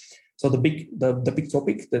 So the big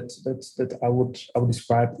topic that I would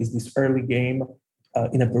describe is this early game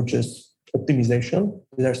in-app purchase optimization.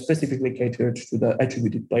 They are specifically catered to the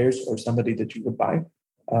attributed players or somebody that you would buy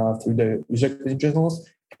through the user acquisition channels,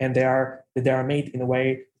 and they are made in a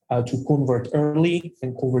way to convert early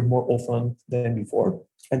and convert more often than before.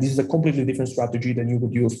 And this is a completely different strategy than you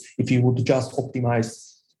would use if you would just optimize,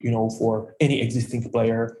 for any existing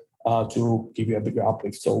player to give you a bigger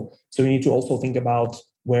uplift. So you need to also think about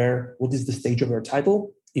what is the stage of your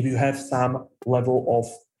title. If you have some level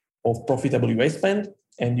of profitable UA spend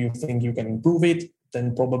and you think you can improve it,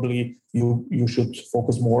 then probably you should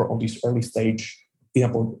focus more on this early stage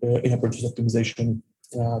in-app purchase optimization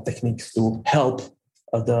techniques to help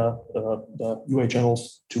the UA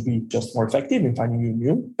channels to be just more effective in finding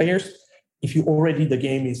new players. If the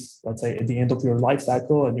game is, let's say, at the end of your life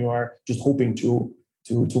cycle and you are just hoping to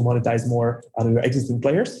monetize more out of your existing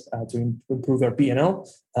players to improve your P&L,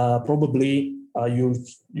 probably you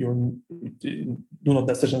do not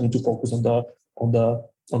necessarily need to focus on the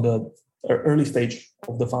early stage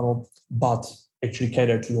of the funnel, but actually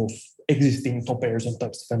cater to those existing top players and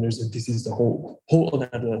top spenders. And this is the whole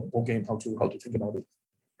another whole game how to think about it.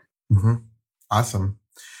 Mm-hmm. Awesome.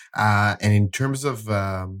 And in terms of,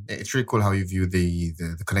 it's really cool how you view the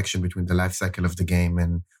connection between the life cycle of the game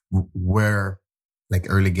and where, like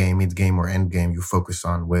early game, mid game, or end game, you focus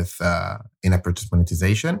on with in-app purchase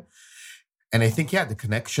monetization. And I think, the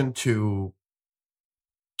connection to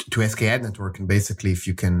SKAdNetwork, and basically if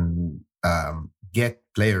you can get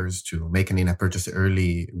players to make an in-app purchase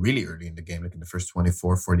really early in the game, like in the first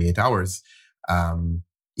 24, 48 hours,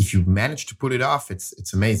 if you manage to pull it off,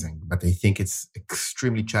 it's amazing. But I think it's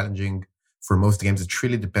extremely challenging for most games. It's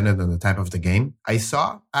really dependent on the type of the game. I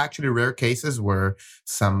saw actually rare cases where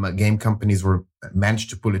some game companies managed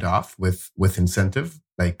to pull it off with incentive.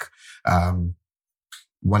 Like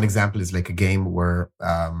one example is like a game where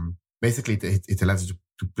basically it allows you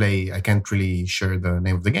to play. I can't really share the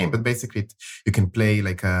name of the game, but basically you can play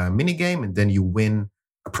like a mini game and then you win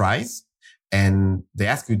a prize, and they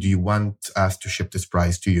ask you, do you want us to ship this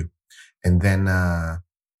prize to you? And then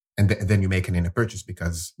then you make an in-app purchase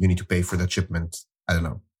because you need to pay for that shipment. I don't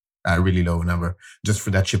know, a really low number just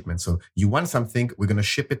for that shipment. So you want something, we're going to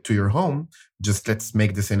ship it to your home. Just let's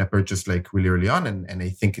make this in-app purchase like really early on. And I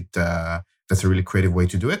think that's a really creative way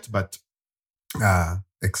to do it, but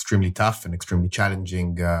extremely tough and extremely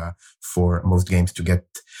challenging for most games to get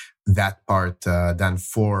that part done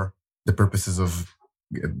for the purposes of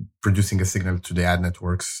producing a signal to the ad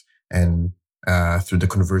networks and through the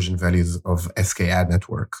conversion values of SK Ad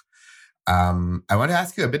Network. I want to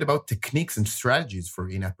ask you a bit about techniques and strategies for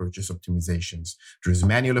in-app purchase optimizations. There's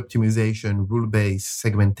manual optimization, rule-based,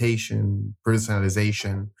 segmentation,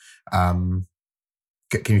 personalization. Can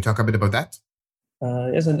you talk a bit about that?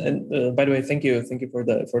 Yes, and by the way, thank you for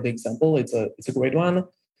the example. It's a great one.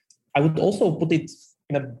 I would also put it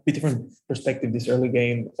in a bit different perspective, this early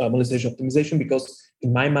game monetization optimization, because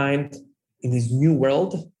in my mind, in this new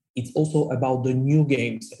world, it's also about the new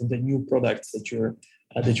games and the new products that you're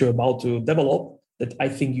about to develop. That I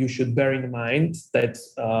think you should bear in mind that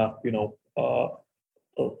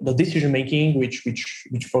the decision making, which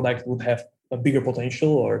product would have a bigger potential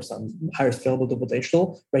or some higher scalable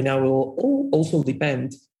potential right now will also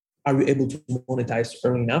depend. Are you able to monetize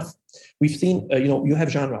early enough? We've seen, you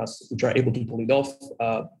have genres which are able to pull it off.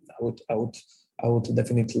 I would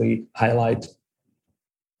definitely highlight.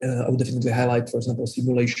 For example,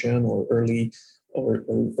 simulation or early or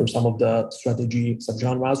some of the strategy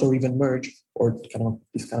subgenres, or even merge or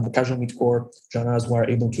this kind of casual mid-core genres who are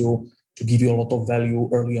able to give you a lot of value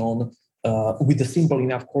early on. With a simple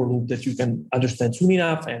enough core loop that you can understand soon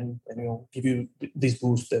enough and give you this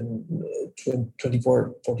boost in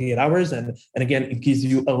 24, 48 hours. And again, it gives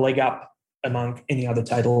you a leg up among any other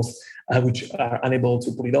titles which are unable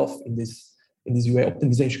to pull it off in this UA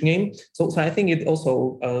optimization game. So I think it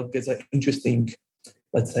also gets an interesting,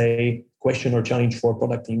 let's say, question or challenge for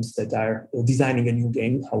product teams that are designing a new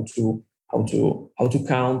game, how to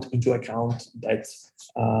count into account that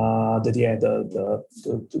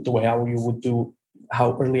the way how you would do,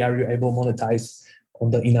 how early are you able to monetize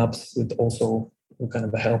on the in-apps that also will kind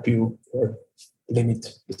of help you or limit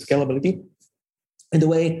the scalability, and the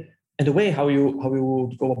way how you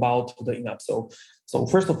would go about the in-app. So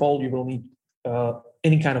first of all, you will need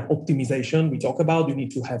any kind of optimization we talk about. You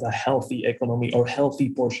need to have a healthy economy or healthy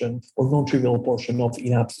portion or non-trivial portion of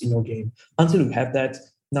in-apps in your game. Until you have that,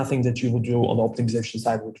 nothing that you would do on the optimization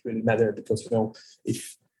side would really matter, because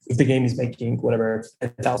if the game is making whatever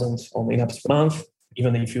 10,000 on in-apps per month,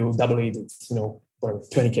 even if you double it, it's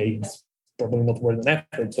 20K, it's probably not worth an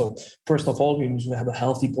effort. So first of all, you need to have a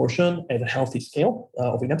healthy portion and a healthy scale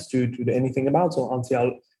of in-apps to do anything about. So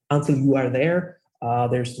until you are there,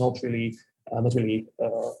 there's not really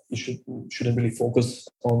you shouldn't really focus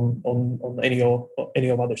on any of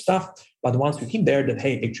other stuff. But once you keep there, that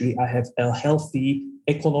hey, actually I have a healthy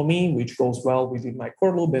economy which goes well within my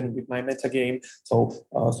core loop and with my meta game. So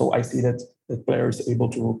I see that the player is able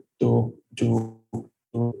to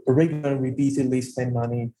regularly, repeatedly spend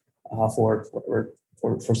money for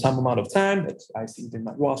some amount of time. That I see it in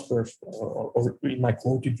my ROAS curve or in my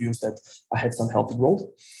quoted views that I had some healthy growth.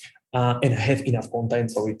 And have enough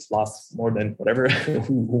content so it lasts more than whatever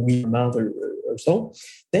we amount or so.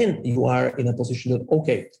 Then you are in a position that,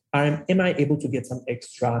 okay, am I able to get some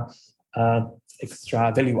extra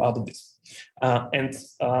value out of this? And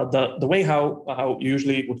the way how you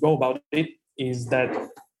usually would go about it is that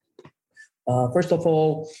first of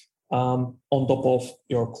all, on top of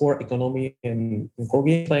your core economy and core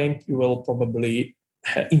gameplay, you will probably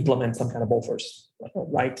implement some kind of offers,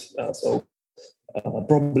 right?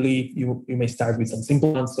 Probably you may start with some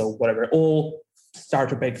simple ones. So whatever, all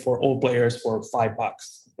starter pack for all players for $5.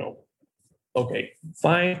 Okay,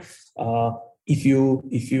 fine. If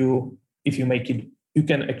you make it, you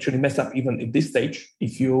can actually mess up even at this stage.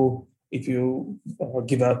 If you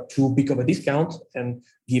give a too big of a discount and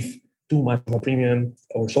give too much of a premium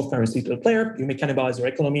or soft currency to the player, you may cannibalize your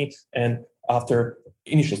economy. And after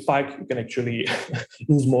initial spike, you can actually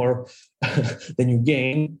lose more than you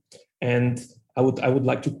gain. And I would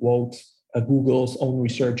like to quote Google's own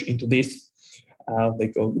research into this. They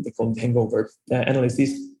call it hangover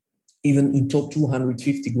analysis. Even in top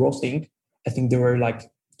 250 grossing, I think there were like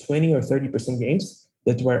 20 or 30% games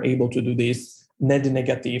that were able to do this net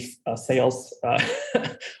negative sales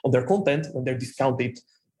on their content when they're discounted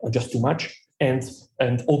just too much. And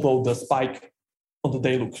although the spike on the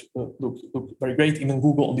day look very great. Even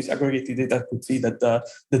Google on this aggregated data could see that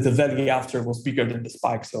the valley after was bigger than the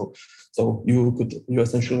spike. So you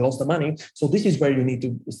essentially lost the money. So this is where you need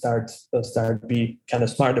to start be kind of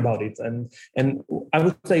smart about it. And I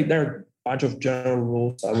would say there are a bunch of general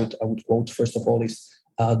rules. I would quote first of all is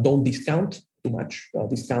don't discount too much.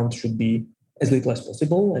 Discount should be as little as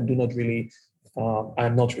possible, and do not really.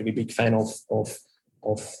 I'm not really a big fan of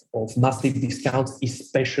massive discounts,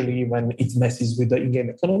 especially when it messes with the in-game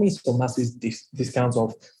economy. So massive discounts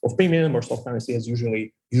of premium or soft currency is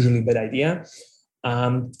usually a bad idea.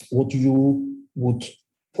 What you would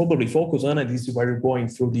probably focus on, and this is where you're going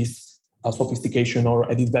through this sophistication or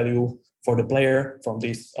added value for the player from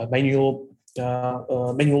this manual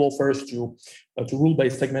offers to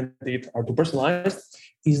rule-based segmented or to personalized,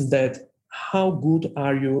 is that how good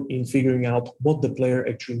are you in figuring out what the player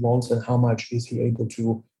actually wants and how much is he able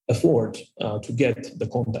to afford to get the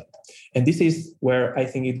content. And this is where I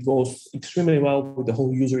think it goes extremely well with the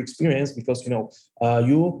whole user experience, because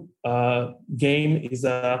game is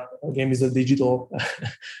a digital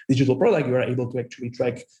digital product. You are able to actually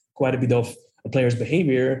track quite a bit of a player's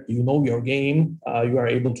behavior. You know your game. You are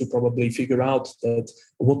able to probably figure out that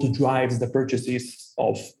what drives the purchases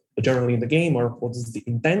of generally in the game, or what is the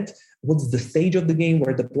intent, what's the stage of the game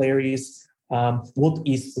where the player is, what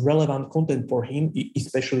is relevant content for him,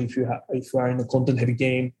 especially if you are in a content-heavy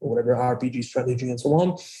game or whatever, RPG, strategy, and so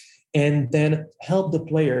on, and then help the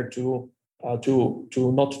player to fool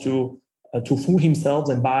himself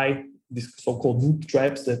and buy these so-called loot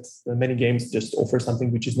traps that many games just offer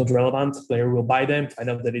something which is not relevant. The player will buy them, find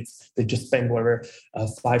out that they just spend whatever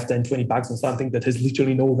 $5, $10, $20 on something that has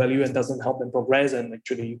literally no value and doesn't help them progress, and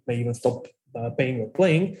actually may even stop paying or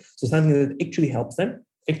playing. So something that actually helps them,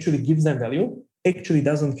 actually gives them value, actually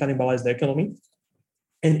doesn't cannibalize the economy,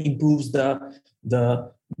 and improves the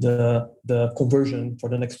conversion for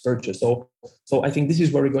the next purchase. So I think this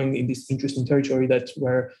is where we're going in this interesting territory, that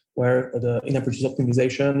where the in-app purchase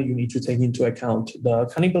optimization, you need to take into account the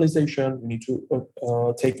cannibalization, you need to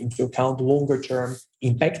take into account longer term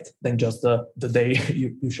impact than just the day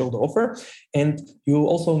you show the offer, and you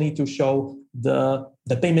also need to show the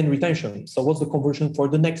payment retention. So what's the conversion for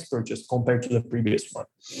the next purchase compared to the previous one?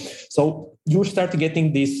 So you start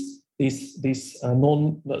getting this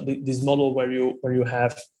model where you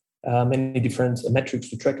have many different metrics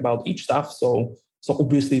to track about each stuff. So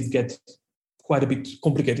obviously it gets quite a bit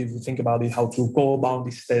complicated if you think about it, how to go about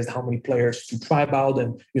this test, how many players to try about,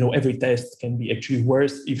 and every test can be actually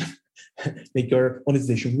worse, even make your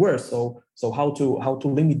monetization worse. So how to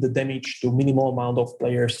limit the damage to minimal amount of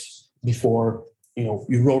players before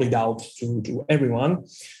you roll it out to everyone.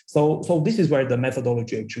 So this is where the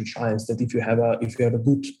methodology actually shines. That if you have a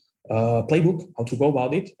good playbook, how to go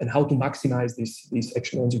about it and how to maximize these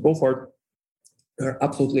action as you go for it, you're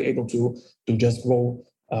absolutely able to just grow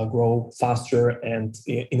faster and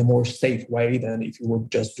in a more safe way than if you would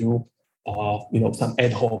just do some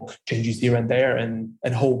ad hoc changes here and there and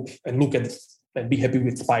hope and look at this and be happy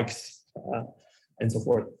with spikes and so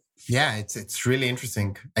forth. Yeah, it's really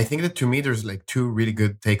interesting. I think that to me there's like two really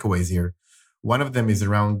good takeaways here. One of them is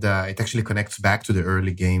around, it actually connects back to the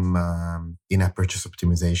early game in-app purchase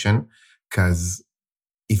optimization, because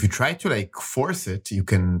if you try to force it, you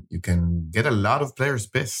can get a lot of players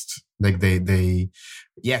pissed.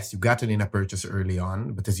 Yes, you got an in-app purchase early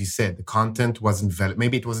on, but as you said, the content wasn't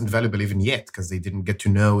maybe it wasn't valuable even yet, because they didn't get to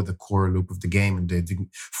know the core loop of the game and they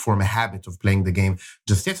didn't form a habit of playing the game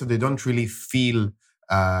just yet, so they don't really feel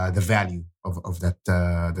the value of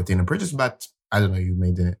that in-app purchase. But I don't know, you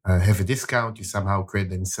made have a discount, you somehow create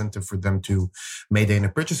the incentive for them to make the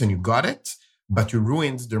in-app purchase and you got it, but you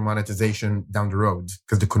ruined their monetization down the road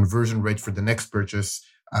because the conversion rate for the next purchase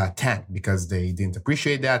tanked because they didn't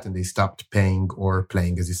appreciate that and they stopped paying or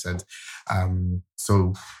playing, as you said.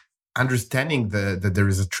 So understanding that there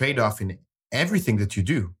is a trade-off in everything that you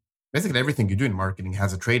do. Basically, everything you do in marketing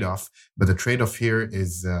has a trade-off, but the trade-off here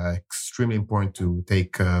is extremely important to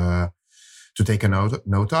take a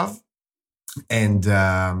note of. And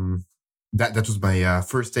that was my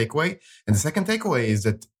first takeaway. And the second takeaway is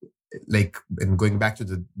that, and going back to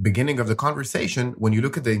the beginning of the conversation, when you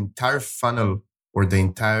look at the entire funnel or the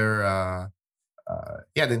entire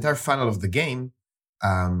funnel of the game,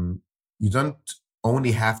 you don't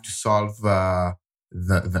only have to solve the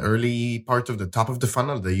early part of the top of the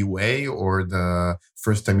funnel, the UA or the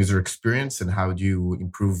first-time user experience, and how do you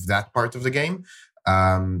improve that part of the game.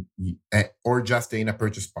 Or just the in-app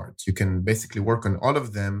purchase part. You can basically work on all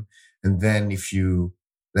of them. And then if you,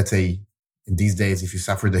 let's say in these days, if you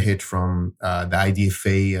suffer the hit from the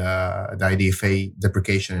IDFA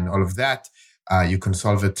deprecation and all of that, you can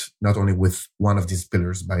solve it not only with one of these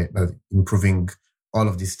pillars, by improving all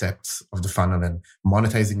of these steps of the funnel and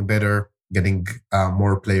monetizing better, getting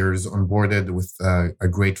more players onboarded with a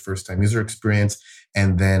great first-time user experience,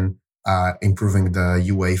 and then improving the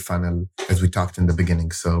UA funnel as we talked in the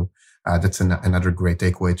beginning. So that's another great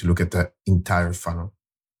takeaway to look at the entire funnel.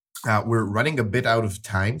 We're running a bit out of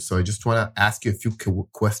time, so I just want to ask you a few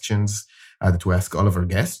questions that we ask all of our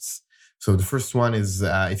guests. So the first one is,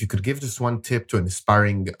 if you could give just one tip to an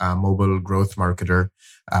aspiring mobile growth marketer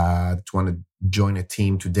that want to join a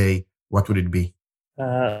team today, what would it be?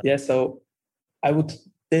 So I would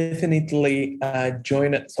definitely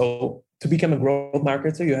join it. So to become a growth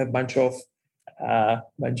marketer, you have a bunch of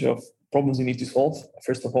problems you need to solve.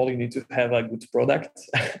 First of all, you need to have a good product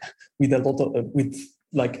with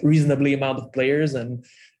reasonably amount of players and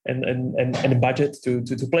a budget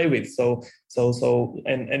to play with. So still,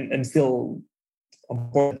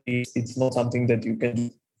 unfortunately, it's not something that you can do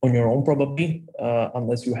on your own, probably,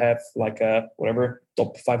 unless you have like a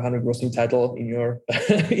top 500 grossing title in your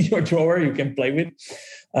in your drawer you can play with.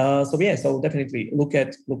 So definitely look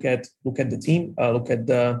at the team, look at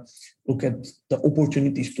the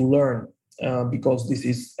opportunities to learn,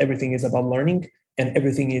 because everything is about learning, and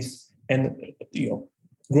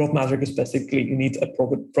growth marketing specifically, you need a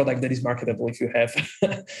product that is marketable. If you have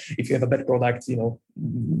a bad product,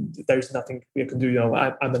 there's nothing we can do.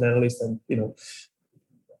 I'm an analyst, and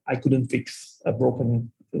I couldn't fix a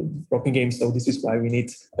broken game. So this is why we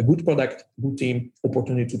need a good product, good team,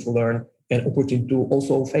 opportunity to learn, and opportunity to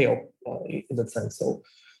also fail in that sense.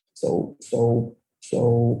 So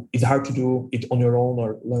it's hard to do it on your own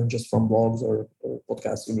or learn just from blogs or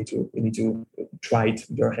podcasts. You need to try it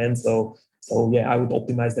with your hands. So I would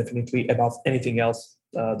optimize definitely above anything else.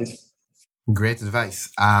 This great advice.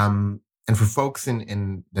 And for folks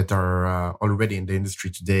in that are already in the industry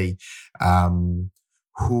today,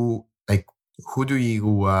 who do you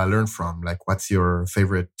learn from? Like, what's your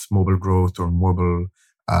favorite mobile growth or mobile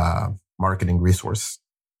marketing resource?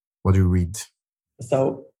 What do you read?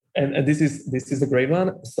 So, and this is a great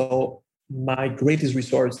one. So my greatest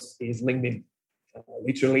resource is LinkedIn.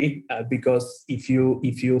 Literally, because if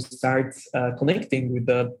you start connecting with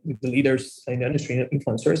the leaders in the industry,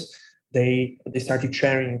 influencers, they started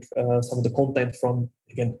sharing some of the content from,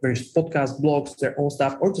 again, various podcasts, blogs, their own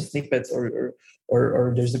stuff, or just snippets, or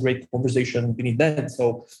there's a great conversation beneath that.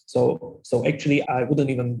 So actually, I wouldn't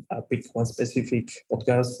even pick one specific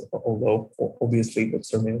podcast, although obviously what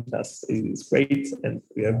StoreMaven does is great, and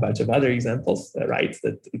we have a bunch of other examples, right?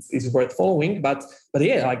 That it's worth following. But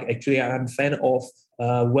yeah, actually, I'm a fan of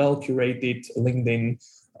well curated LinkedIn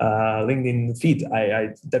feed. I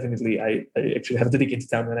actually have a dedicated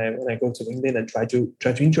time when I go to LinkedIn and try to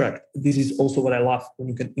interact. This is also what I love, when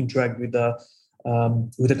you can interact with the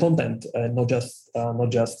content, not just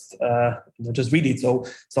read it. So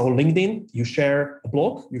LinkedIn, you share a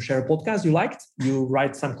blog, you share a podcast you liked, you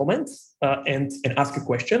write some comments and ask a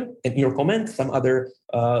question. And in your comment, some other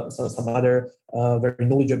very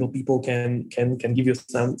knowledgeable people can give you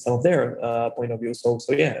some of their point of view. So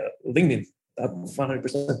yeah, LinkedIn.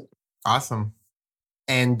 100%. Awesome.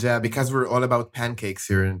 And because we're all about pancakes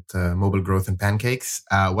here at Mobile Growth and Pancakes,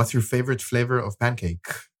 what's your favorite flavor of pancake?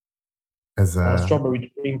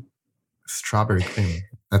 Strawberry cream. Strawberry cream.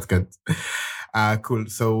 That's good. Cool.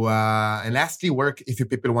 So, and lastly, if you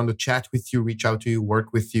people want to chat with you, reach out to you,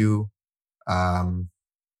 work with you,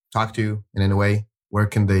 talk to you in any way, where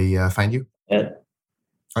can they find you?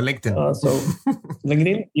 On LinkedIn. So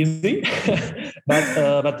LinkedIn, easy.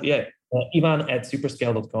 but yeah. Ivan at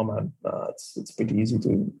superscale.com. It's pretty easy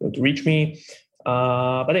to reach me.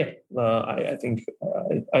 But yeah, I think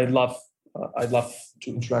I'd love to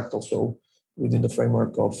interact also within the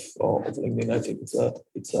framework of LinkedIn. I think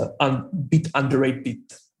it's a bit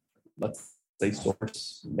underrated, let's say,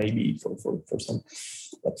 source maybe for some,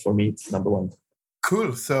 but for me it's number one.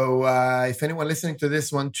 Cool. So if anyone listening to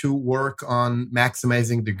this want to work on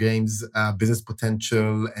maximizing the game's business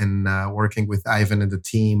potential and working with Ivan and the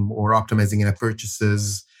team, or optimizing in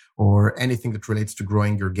purchases, or anything that relates to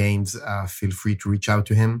growing your games, feel free to reach out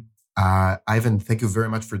to him. Ivan, thank you very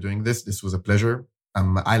much for doing this. This was a pleasure.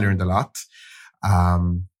 I learned a lot.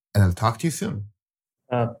 And I'll talk to you soon.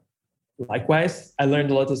 Likewise, I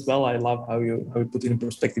learned a lot as well. I love how you put it in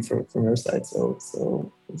perspective from your side. So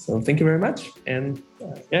thank you very much. And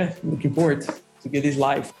looking forward to get this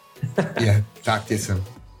live. Yeah, talk to you soon.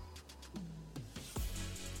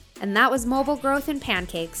 And that was Mobile Growth and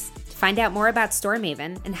Pancakes. To find out more about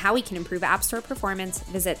StoreMaven and how we can improve App Store performance,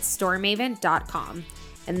 visit storemaven.com.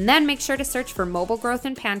 And then make sure to search for Mobile Growth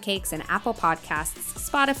and Pancakes in Apple Podcasts,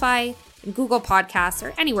 Spotify, in Google Podcasts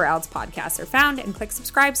or anywhere else podcasts are found, and click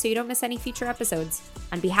subscribe so you don't miss any future episodes.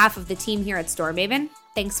 On behalf of the team here at StoreMaven,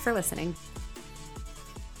 thanks for listening.